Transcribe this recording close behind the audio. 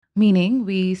meaning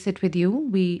we sit with you,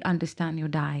 we understand your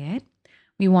diet,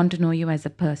 we want to know you as a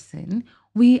person,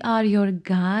 we are your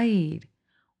guide.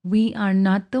 We are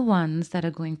not the ones that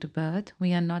are going to birth,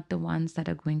 we are not the ones that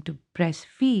are going to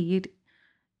breastfeed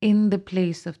in the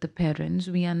place of the parents.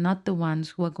 We are not the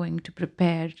ones who are going to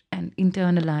prepare and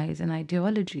internalize an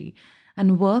ideology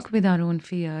and work with our own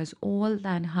fears. All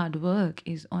that hard work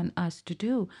is on us to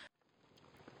do.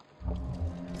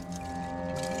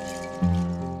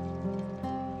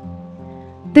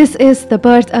 This is the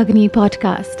Birth Agni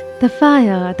podcast, the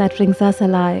fire that brings us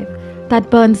alive, that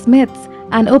burns myths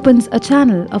and opens a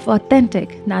channel of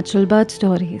authentic natural birth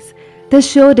stories. This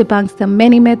show debunks the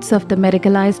many myths of the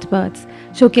medicalized births,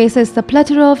 showcases the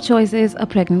plethora of choices a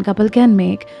pregnant couple can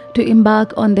make to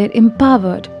embark on their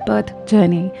empowered birth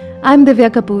journey. I'm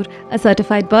Divya Kapoor, a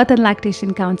certified birth and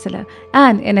lactation counselor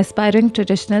and an aspiring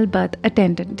traditional birth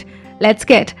attendant. Let's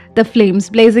get the flames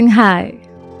blazing high.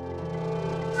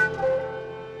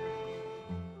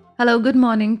 Hello, good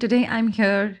morning. Today I'm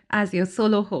here as your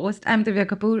solo host. I'm Divya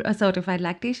Kapoor, a certified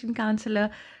lactation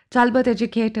counselor, childbirth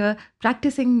educator,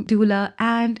 practicing doula,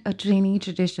 and a trainee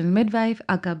traditional midwife,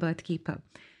 aka birth keeper.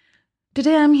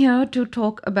 Today I'm here to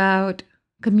talk about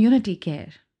community care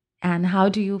and how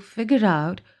do you figure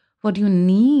out what you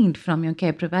need from your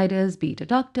care providers, be it a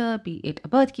doctor, be it a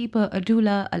birth keeper, a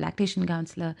doula, a lactation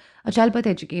counselor, a childbirth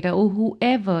educator, or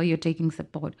whoever you're taking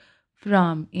support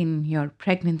from in your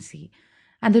pregnancy.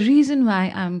 And the reason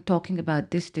why I'm talking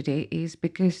about this today is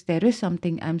because there is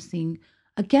something I'm seeing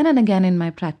again and again in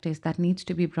my practice that needs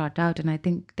to be brought out. And I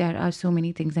think there are so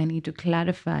many things I need to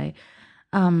clarify.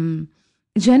 Um,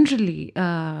 Generally,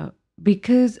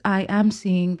 because I am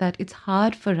seeing that it's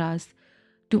hard for us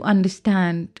to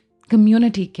understand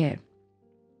community care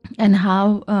and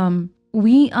how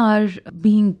we are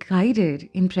being guided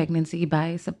in pregnancy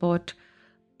by support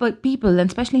but people, and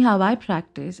especially how I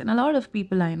practice, and a lot of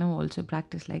people I know also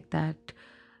practice like that.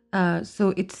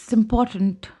 So it's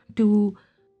important to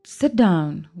sit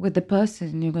down with the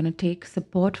person you're going to take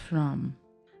support from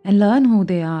and learn who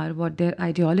they are, what their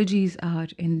ideologies are,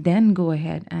 and then go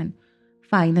ahead and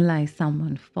finalize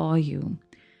someone for you.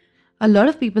 A lot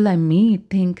of people I meet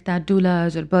think that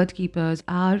doulas or birth keepers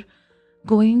are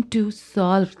going to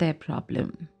solve their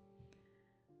problem.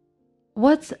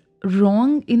 What's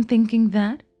wrong in thinking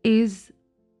that is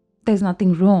there's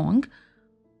nothing wrong.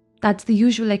 That's the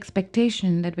usual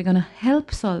expectation that we're going to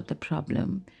help solve the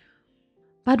problem.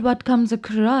 But what comes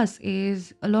across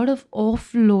is a lot of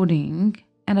offloading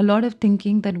and a lot of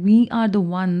thinking that we are the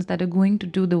ones that are going to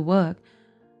do the work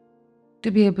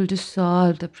to be able to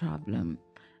solve the problem.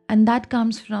 And that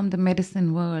comes from the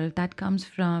medicine world. That comes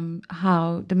from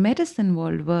how the medicine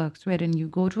world works, wherein you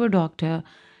go to a doctor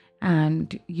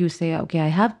and you say, okay, I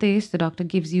have this. The doctor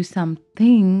gives you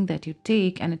something that you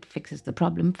take and it fixes the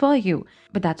problem for you.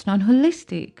 But that's not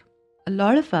holistic. A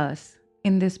lot of us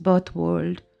in this birth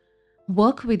world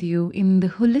work with you in the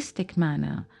holistic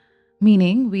manner,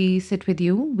 meaning we sit with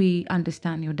you, we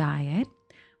understand your diet,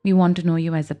 we want to know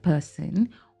you as a person,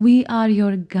 we are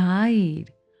your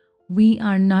guide. We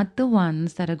are not the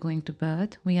ones that are going to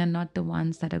birth, we are not the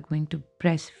ones that are going to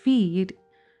breastfeed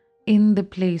in the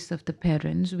place of the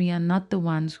parents. We are not the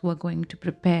ones who are going to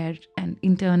prepare and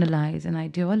internalize an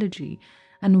ideology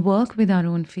and work with our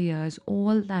own fears.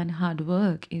 All that hard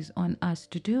work is on us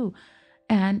to do.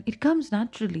 And it comes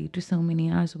naturally to so many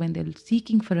of us when they're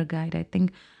seeking for a guide. I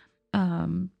think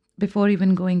before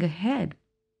even going ahead,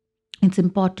 it's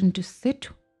important to sit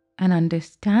and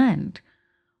understand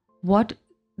what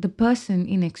the person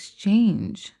in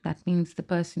exchange, that means the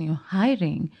person you're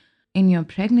hiring in your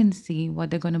pregnancy, what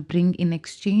they're going to bring in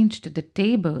exchange to the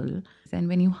table. And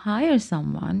when you hire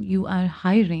someone, you are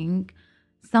hiring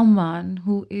someone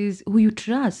who you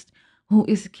trust, who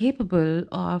is capable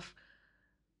of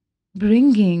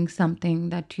bringing something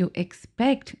that you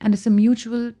expect. And it's a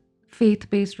mutual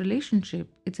faith-based relationship.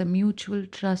 It's a mutual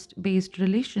trust-based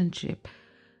relationship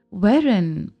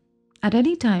wherein at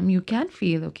any time you can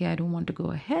feel, okay, I don't want to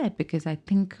go ahead because I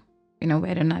think,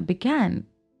 wherein I began,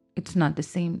 it's not the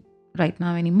same right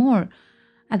now anymore.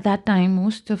 At that time,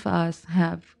 most of us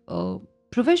have a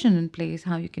provision in place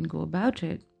how you can go about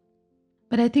it.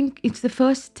 But I think it's the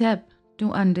first step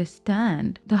to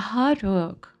understand the hard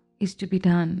work is to be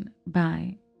done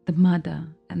by the mother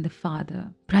and the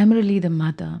father, primarily the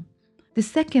mother. The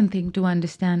second thing to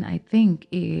understand, I think,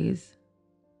 is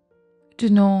to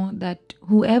know that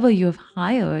whoever you've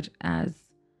hired as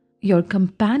your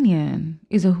companion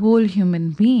is a whole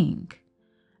human being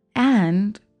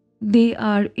and they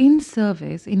are in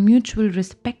service, in mutual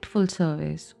respectful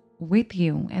service with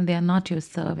you, and they are not your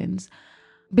servants.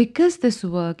 because this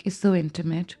work is so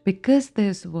intimate, because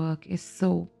this work is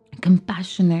so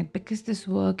compassionate, because this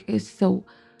work is so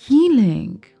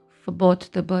healing for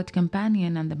both the birth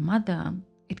companion and the mother,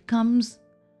 it comes,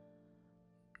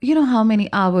 you know, how many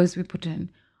hours we put in.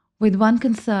 With one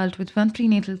consult, with one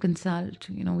prenatal consult,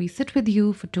 we sit with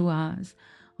you for 2 hours.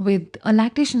 With a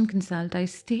lactation consult, I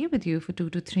stay with you for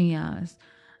 2 to 3 hours.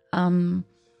 And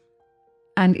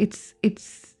it's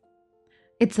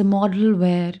a model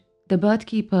where the birth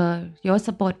keeper, your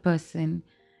support person,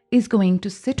 is going to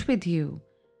sit with you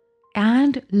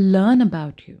and learn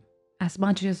about you as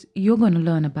much as you're going to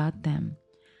learn about them.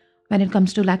 When it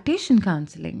comes to lactation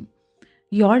counseling,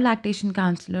 your lactation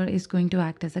counselor is going to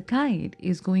act as a guide,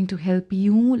 is going to help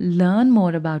you learn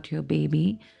more about your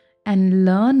baby and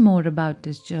learn more about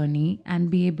this journey and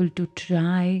be able to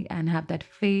try and have that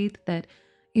faith that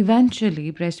eventually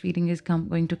breastfeeding is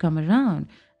going to come around.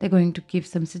 They're going to give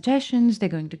some suggestions, they're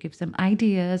going to give some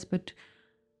ideas, but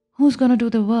who's going to do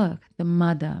the work? The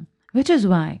mother. Which is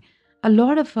why a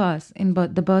lot of us in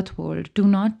the birth world do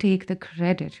not take the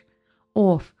credit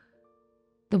of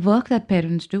the work that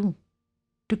parents do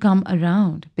to come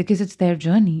around, because it's their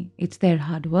journey, it's their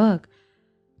hard work.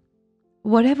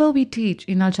 Whatever we teach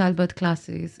in our childbirth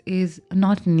classes is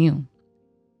not new.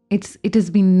 It has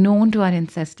been known to our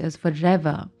ancestors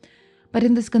forever. But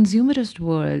in this consumerist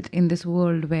world, in this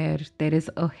world where there is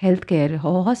a healthcare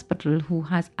or hospital who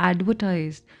has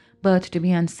advertised birth to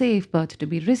be unsafe, birth to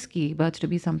be risky, birth to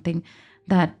be something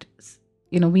that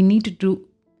we need to do.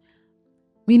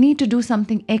 We need to do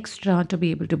something extra to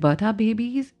be able to birth our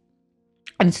babies.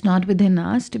 And it's not within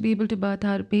us to be able to birth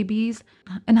our babies.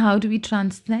 And how do we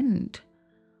transcend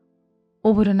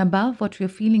over and above what we're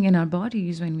feeling in our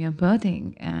bodies when we are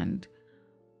birthing? And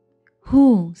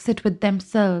who sit with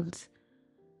themselves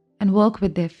and work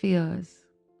with their fears?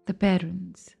 The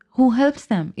parents. Who helps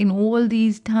them in all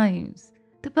these times?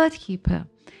 The birth keeper.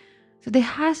 So there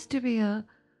has to be a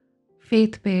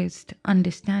faith-based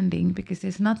understanding, because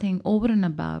there's nothing over and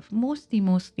above. Mostly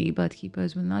birth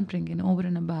keepers will not bring in over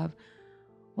and above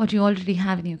what you already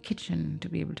have in your kitchen to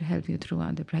be able to help you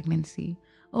throughout the pregnancy,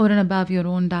 over and above your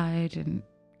own diet and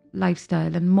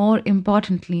lifestyle, and more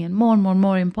importantly, and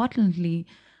more importantly,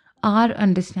 our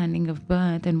understanding of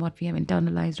birth and what we have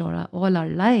internalized all our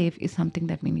life is something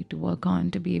that we need to work on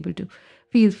to be able to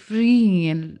feel free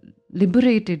and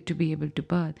liberated to be able to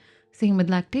birth. Same with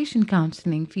lactation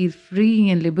counseling, feel free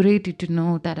and liberated to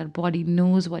know that our body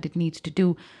knows what it needs to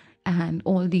do, and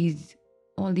all these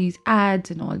ads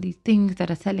and all these things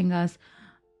that are selling us,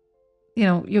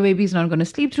 your baby's not going to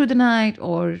sleep through the night,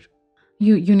 or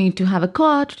you need to have a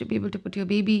cot to be able to put your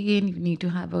baby in, you need to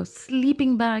have a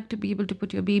sleeping bag to be able to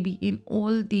put your baby in.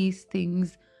 All these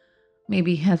things may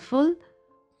be helpful,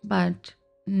 but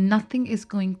nothing is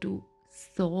going to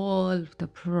solve the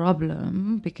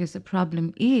problem, because the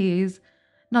problem is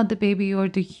not the baby or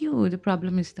the you. The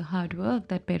problem is the hard work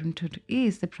that parenthood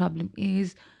is. The problem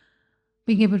is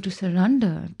being able to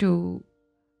surrender to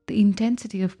the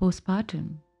intensity of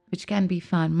postpartum, which can be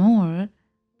far more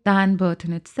than birth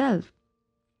in itself.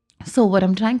 So what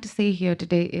I'm trying to say here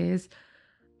today is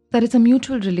that it's a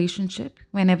mutual relationship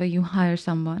whenever you hire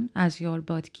someone as your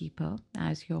birth keeper,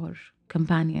 as your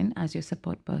companion, as your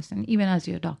support person, even as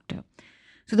your doctor.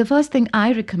 So the first thing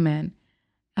I recommend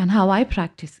and how I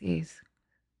practice is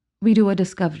we do a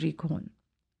discovery call.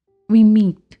 We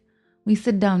meet, we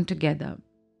sit down together.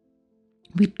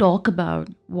 We talk about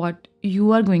what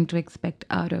you are going to expect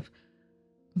out of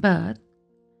birth,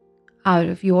 out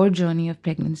of your journey of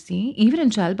pregnancy. Even in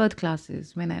childbirth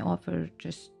classes, when I offer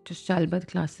just childbirth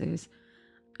classes,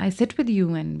 I sit with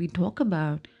you and we talk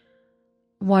about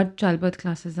what childbirth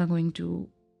classes are going to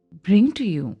bring to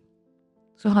you.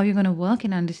 So how you're going to work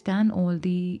and understand all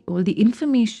the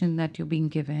information that you're being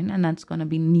given, and that's going to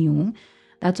be new.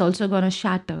 That's also going to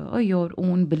shatter your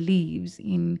own beliefs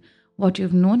in what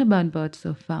you've known about birth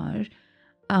so far.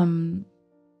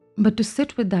 But to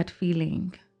sit with that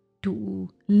feeling, to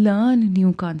learn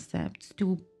new concepts,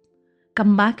 to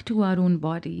come back to our own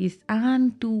bodies,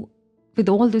 and to, with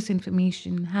all this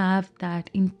information, have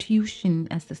that intuition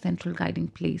as the central guiding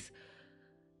place.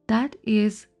 That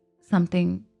is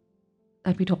something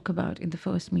that we talk about in the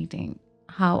first meeting.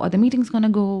 How are the meetings going to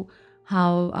go?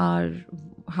 How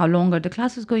long are the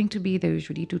classes going to be? They're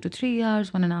usually 2 to 3 hours,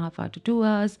 1.5 hours to 2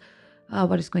 hours.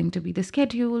 What is going to be the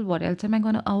schedule? What else am I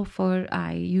going to offer?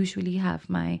 I usually have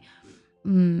my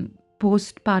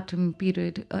postpartum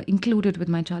period included with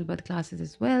my childbirth classes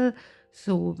as well.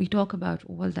 So we talk about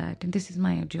all that. And this is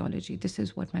my ideology. This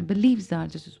is what my beliefs are.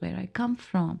 This is where I come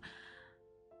from.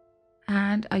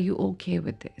 And are you okay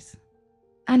with this?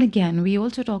 And again, we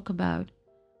also talk about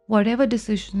whatever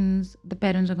decisions the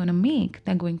parents are going to make,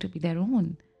 they're going to be their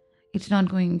own. It's not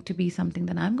going to be something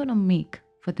that I'm going to make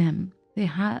for them.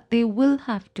 They will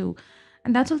have to.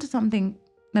 And that's also something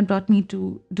that brought me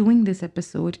to doing this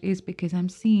episode, is because I'm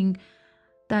seeing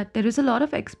that there is a lot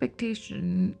of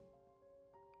expectation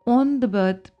on the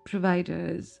birth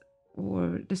providers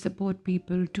or the support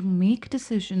people to make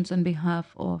decisions on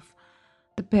behalf of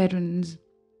the parents.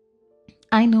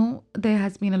 I know there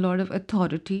has been a lot of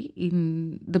authority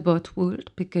in the birth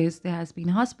world, because there has been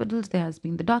hospitals, there has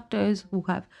been the doctors who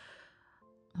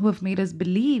have made us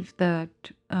believe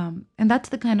that, and that's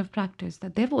the kind of practice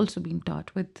that they've also been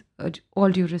taught, with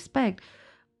all due respect.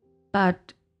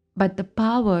 But the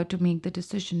power to make the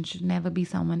decision should never be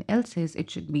someone else's.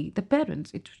 It should be the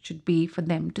parents. It should be for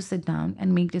them to sit down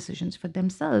and make decisions for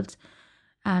themselves.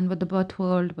 And what the birth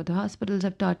world, what the hospitals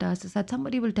have taught us, is that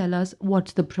somebody will tell us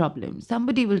what's the problem.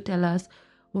 Somebody will tell us,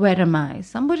 where am I?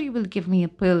 Somebody will give me a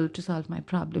pill to solve my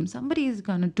problem. Somebody is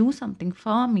going to do something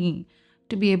for me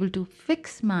to be able to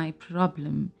fix my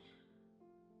problem.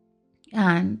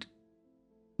 And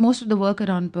most of the work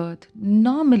around birth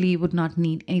normally would not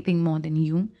need anything more than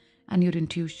you and your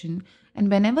intuition. And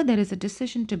whenever there is a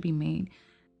decision to be made,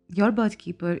 your birth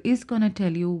keeper is going to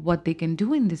tell you what they can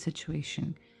do in this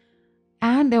situation.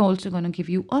 And they're also going to give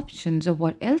you options of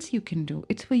what else you can do.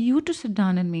 It's for you to sit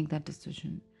down and make that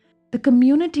decision. The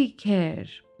community care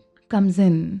comes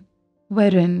in,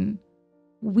 wherein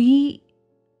we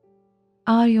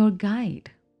are your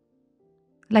guide.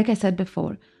 Like I said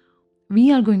before,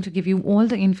 we are going to give you all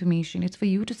the information. It's for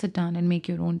you to sit down and make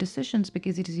your own decisions,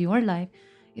 because it is your life,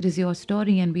 it is your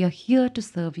story, and we are here to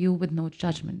serve you with no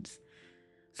judgments.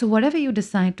 So whatever you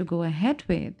decide to go ahead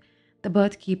with, the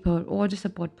birth keeper or the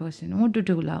support person or the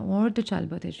doula or the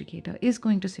childbirth educator is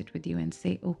going to sit with you and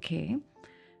say, okay,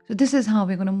 so this is how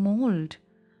we're going to mold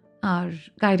our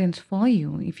guidance for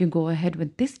you if you go ahead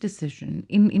with this decision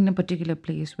in a particular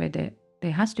place where there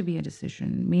has to be a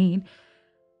decision made.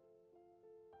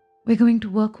 We're going to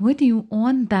work with you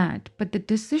on that, but the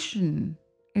decision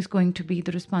is going to be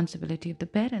the responsibility of the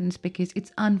parents, because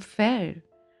it's unfair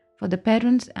for the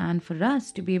parents and for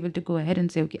us to be able to go ahead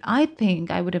and say, okay, I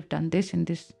think I would have done this in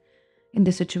this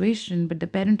situation, but the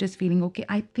parent is feeling, okay,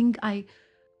 I think I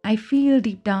feel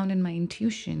deep down in my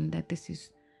intuition that this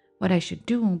is what I should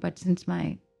do, but since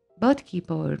my birth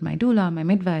keeper, my doula, my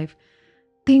midwife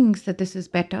thinks that this is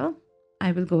better,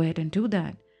 I will go ahead and do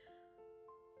that.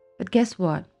 But guess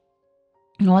what?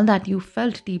 All that you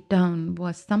felt deep down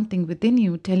was something within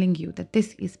you telling you that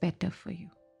this is better for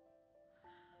you.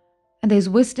 And there's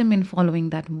wisdom in following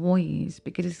that voice,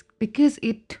 because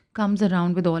it comes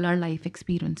around with all our life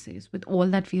experiences, with all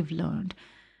that we've learned.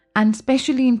 And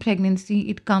especially in pregnancy,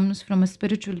 it comes from a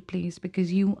spiritual place,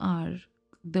 because you are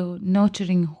the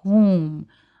nurturing home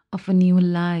of a new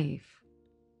life.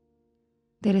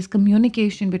 There is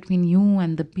communication between you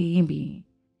and the baby.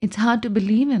 It's hard to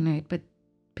believe in it, but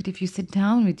if you sit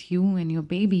down with you and your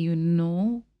baby, you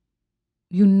know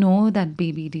that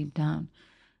baby deep down.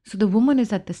 So the woman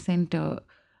is at the center.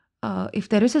 If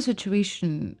there is a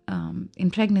situation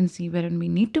in pregnancy wherein we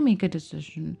need to make a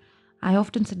decision, I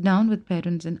often sit down with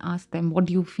parents and ask them, what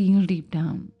do you feel deep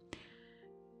down?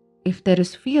 If there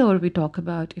is fear, we talk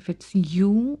about if it's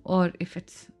you or if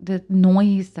it's the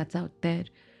noise that's out there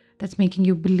that's making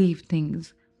you believe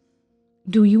things.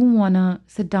 Do you want to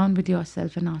sit down with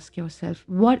yourself and ask yourself,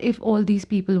 what if all these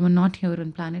people were not here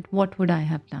on planet? What would I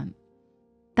have done?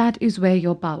 That is where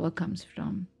your power comes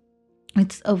from.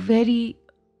 It's a very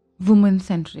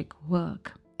woman-centric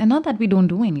work. And not that we don't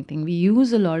do anything. We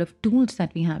use a lot of tools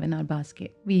that we have in our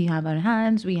basket. We have our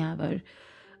hands, we have our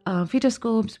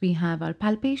fetoscopes, we have our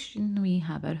palpation, we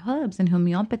have our herbs and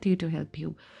homeopathy to help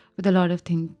you with a lot of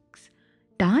things.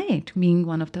 Diet being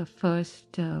one of the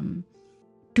first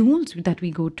tools that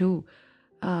we go to.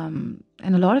 And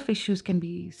a lot of issues can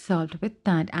be solved with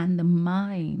that. And the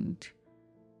mind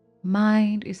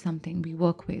is something we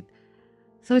work with.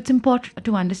 So it's important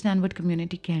to understand what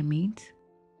community care means,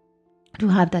 to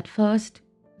have that first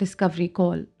discovery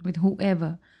call with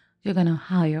whoever you're going to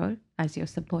hire as your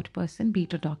support person, be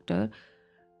it a doctor.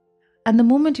 And the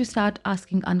moment you start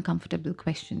asking uncomfortable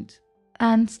questions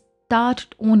and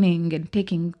start owning and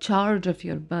taking charge of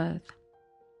your birth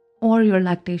or your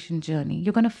lactation journey,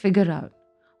 you're going to figure out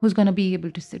who's going to be able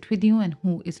to sit with you and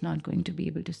who is not going to be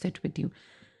able to sit with you.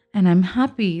 And I'm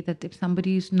happy that if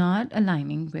somebody is not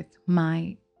aligning with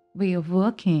my way of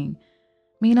working,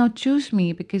 may not choose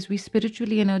me because we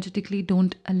spiritually, energetically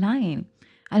don't align.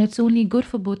 And it's only good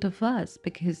for both of us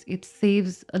because it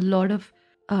saves a lot of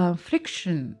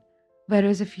friction.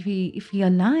 Whereas if we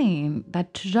align,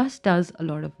 that trust does a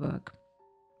lot of work.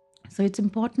 So it's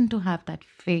important to have that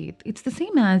faith. It's the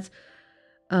same as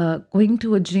going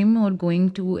to a gym or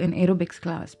going to an aerobics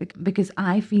class because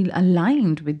I feel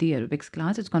aligned with the aerobics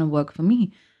class, it's going to work for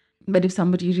me. But if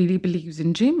somebody really believes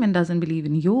in gym and doesn't believe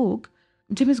in yoga,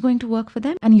 gym is going to work for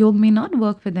them and yoga may not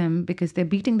work for them because they're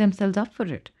beating themselves up for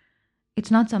it. It's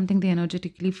not something they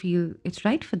energetically feel it's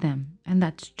right for them. And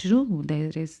that's true.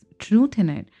 There is truth in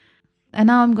it. And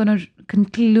now I'm going to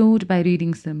conclude by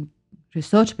reading some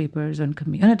research papers on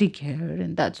community care.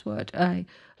 And that's what I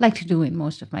like to do in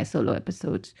most of my solo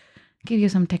episodes. Give you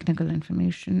some technical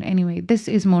information. Anyway, this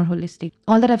is more holistic.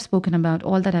 All that I've spoken about,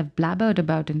 all that I've blabbered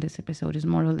about in this episode is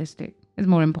more holistic, is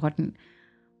more important.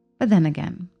 But then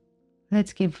again,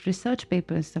 let's give research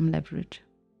papers some leverage.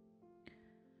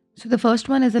 So the first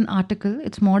one is an article.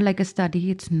 It's more like a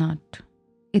study. It's not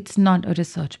a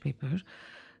research paper.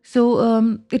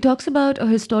 So it talks about a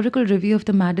historical review of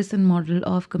the Madison model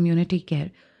of community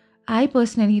care. I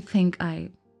personally think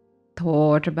I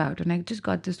thought about and I just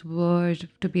got this word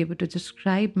to be able to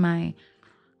describe my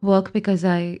work because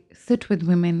I sit with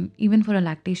women, even for a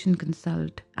lactation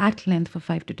consult, at length for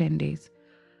 5 to 10 days.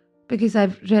 Because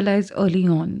I've realized early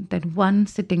on that one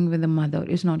sitting with a mother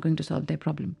is not going to solve their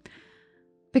problem.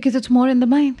 Because it's more in the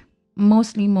mind.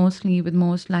 Mostly with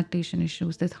most lactation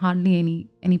issues, there's hardly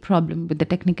any problem with the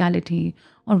technicality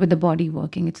or with the body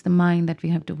working. It's the mind that we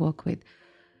have to work with.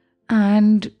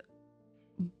 And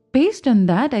based on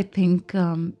that, I think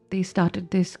they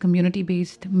started this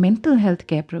community-based mental health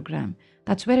care program.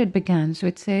 That's where it began. So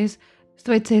it says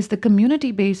the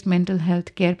community-based mental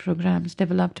health care programs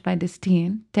developed by this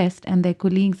team, Test, and their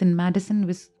colleagues in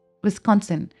Madison,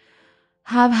 Wisconsin,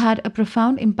 have had a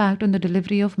profound impact on the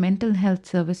delivery of mental health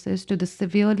services to the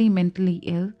severely mentally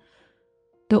ill.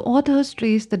 The authors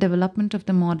trace the development of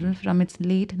the model from its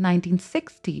late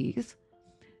 1960s,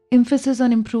 emphasis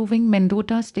on improving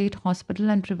Mendota State Hospital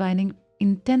and providing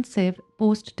intensive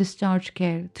post-discharge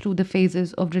care through the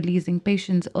phases of releasing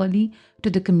patients early to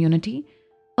the community,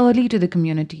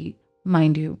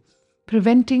 mind you,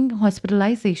 preventing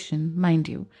hospitalization, mind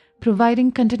you,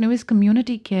 providing continuous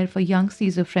community care for young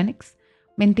schizophrenics,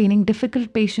 maintaining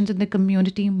difficult patients in the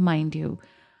community, mind you,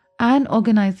 and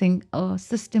organizing a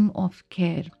system of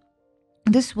care.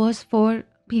 This was for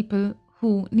people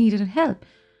who needed help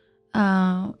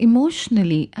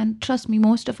emotionally, and trust me,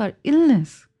 most of our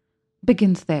illness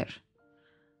begins there.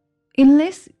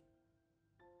 Illness,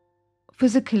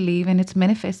 physically, when it's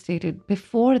manifested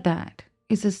before that,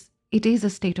 it is a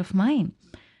state of mind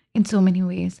in so many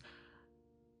ways.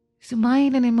 So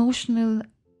mind and emotional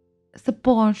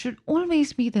support should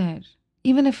always be there,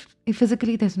 even if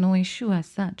physically there's no issue as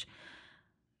such.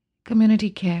 Community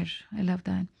care, I love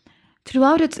that.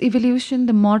 Throughout its evolution,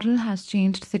 the model has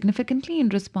changed significantly in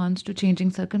response to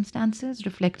changing circumstances,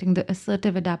 reflecting the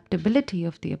assertive adaptability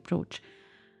of the approach.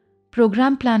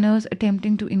 Program planners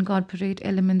attempting to incorporate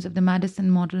elements of the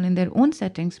Madison model in their own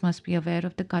settings must be aware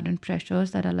of the current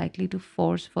pressures that are likely to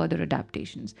force further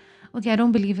adaptations. Okay, I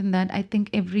don't believe in that. I think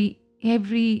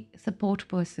every support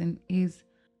person is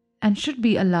and should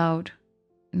be allowed,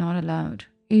 not allowed,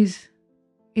 is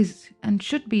and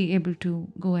should be able to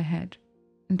go ahead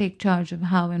and take charge of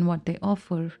how and what they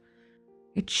offer.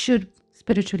 It should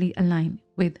spiritually align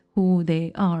with who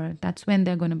they are. That's when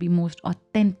they're going to be most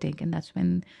authentic, and that's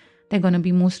when they're going to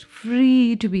be most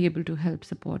free to be able to help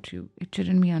support you. It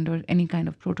shouldn't be under any kind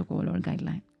of protocol or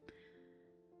guideline.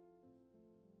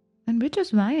 And which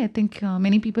is why I think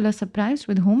many people are surprised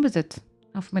with home visits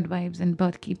of midwives and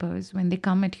birth keepers when they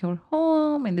come at your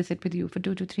home and they sit with you for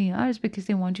 2 to 3 hours because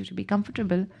they want you to be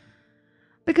comfortable.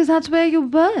 Because that's where you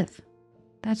birth.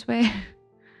 That's where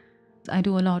I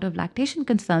do a lot of lactation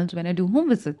consults when I do home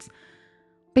visits.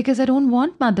 Because I don't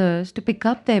want mothers to pick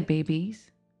up their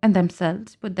babies and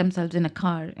themselves, put themselves in a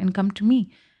car and come to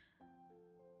me.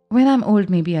 When I'm old,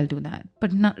 maybe I'll do that.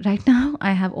 But right now,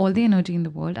 I have all the energy in the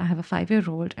world. I have a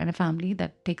 5-year-old and a family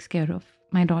that takes care of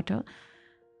my daughter.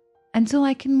 And so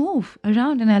I can move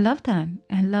around, and I love that.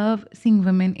 I love seeing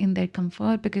women in their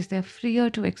comfort because they're freer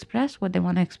to express what they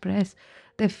want to express.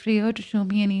 They're freer to show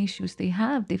me any issues they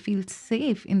have. They feel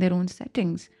safe in their own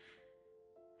settings.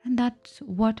 And that's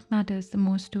what matters the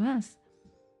most to us,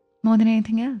 more than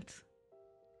anything else.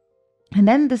 And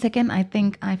then the second, I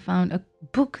think I found a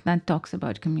book that talks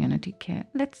about community care.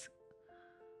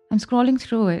 I'm scrolling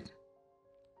through it.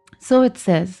 So it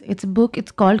says, it's a book,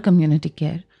 it's called Community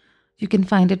Care. You can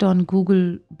find it on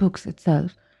Google Books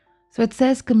itself. So it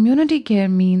says community care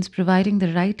means providing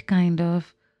the right kind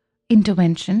of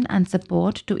intervention and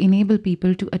support to enable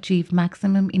people to achieve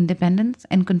maximum independence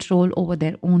and control over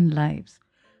their own lives.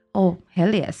 Oh,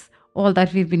 hell yes. All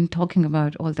that we've been talking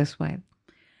about all this while.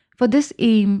 For this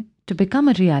aim, to become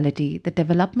a reality, the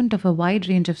development of a wide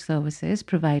range of services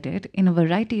provided in a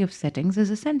variety of settings is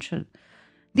essential.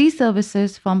 These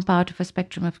services form part of a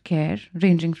spectrum of care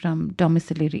ranging from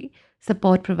domiciliary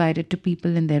support provided to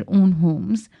people in their own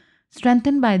homes,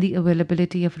 strengthened by the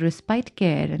availability of respite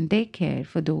care and daycare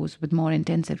for those with more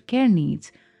intensive care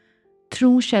needs,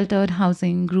 through sheltered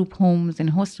housing, group homes,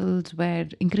 and hostels where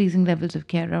increasing levels of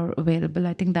care are available.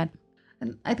 I think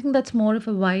that's more of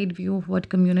a wide view of what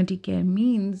community care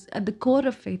means. At the core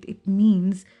of it, it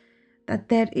means that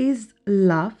there is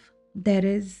love, there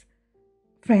is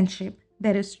friendship,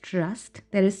 there is trust,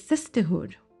 there is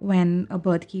sisterhood when a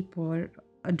birth keeper,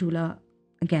 a doula,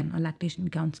 again, a lactation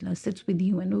counselor sits with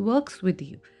you and works with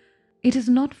you. It is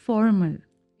not formal.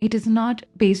 It is not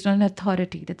based on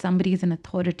authority, that somebody is an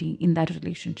authority in that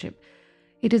relationship.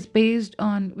 It is based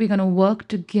on we're going to work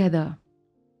together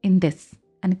in this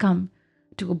and come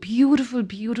to a beautiful,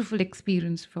 beautiful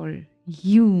experience for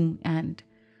you. And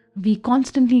we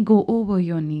constantly go over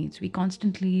your needs. We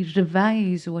constantly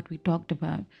revise what we talked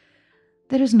about.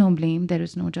 There is no blame. There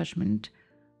is no judgment.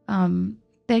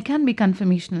 There can be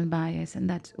confirmational bias, and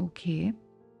that's okay.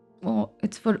 Or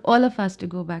it's for all of us to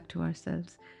go back to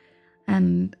ourselves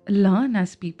and learn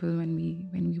as people when we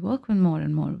work with more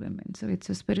and more women. So it's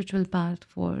a spiritual path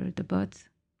for the birth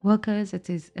workers. It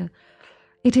is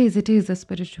a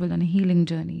spiritual and a healing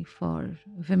journey for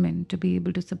women to be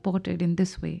able to support it in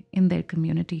this way in their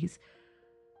communities.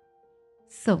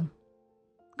 So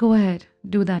go ahead,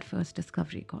 do that first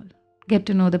discovery call. Get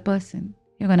to know the person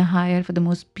you're going to hire for the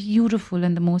most beautiful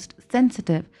and the most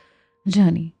sensitive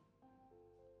journey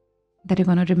that you're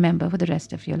going to remember for the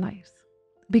rest of your lives.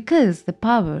 Because the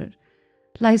power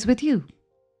lies with you.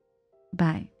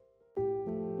 Bye.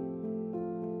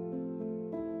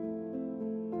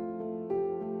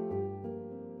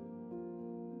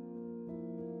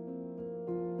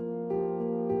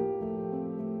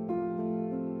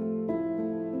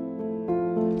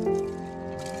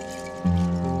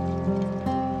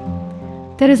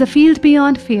 There is a field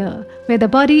beyond fear, where the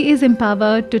body is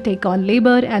empowered to take on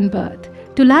labor and birth.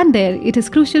 To land there, it is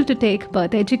crucial to take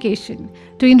birth education.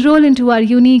 To enroll into our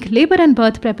unique labor and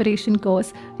birth preparation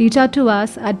course, reach out to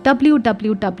us at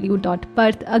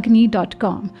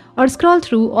www.birthagni.com or scroll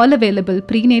through all available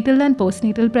prenatal and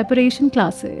postnatal preparation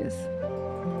classes.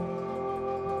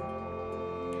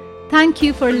 Thank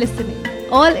you for listening,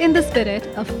 all in the spirit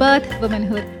of birth,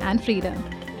 womanhood, and freedom.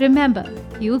 Remember,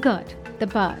 you got the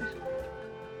power.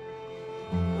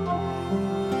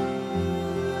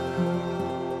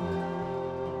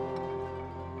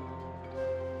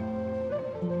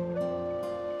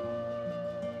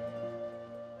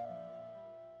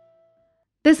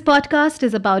 This podcast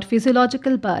is about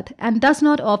physiological birth and does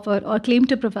not offer or claim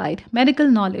to provide medical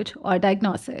knowledge or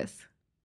diagnosis.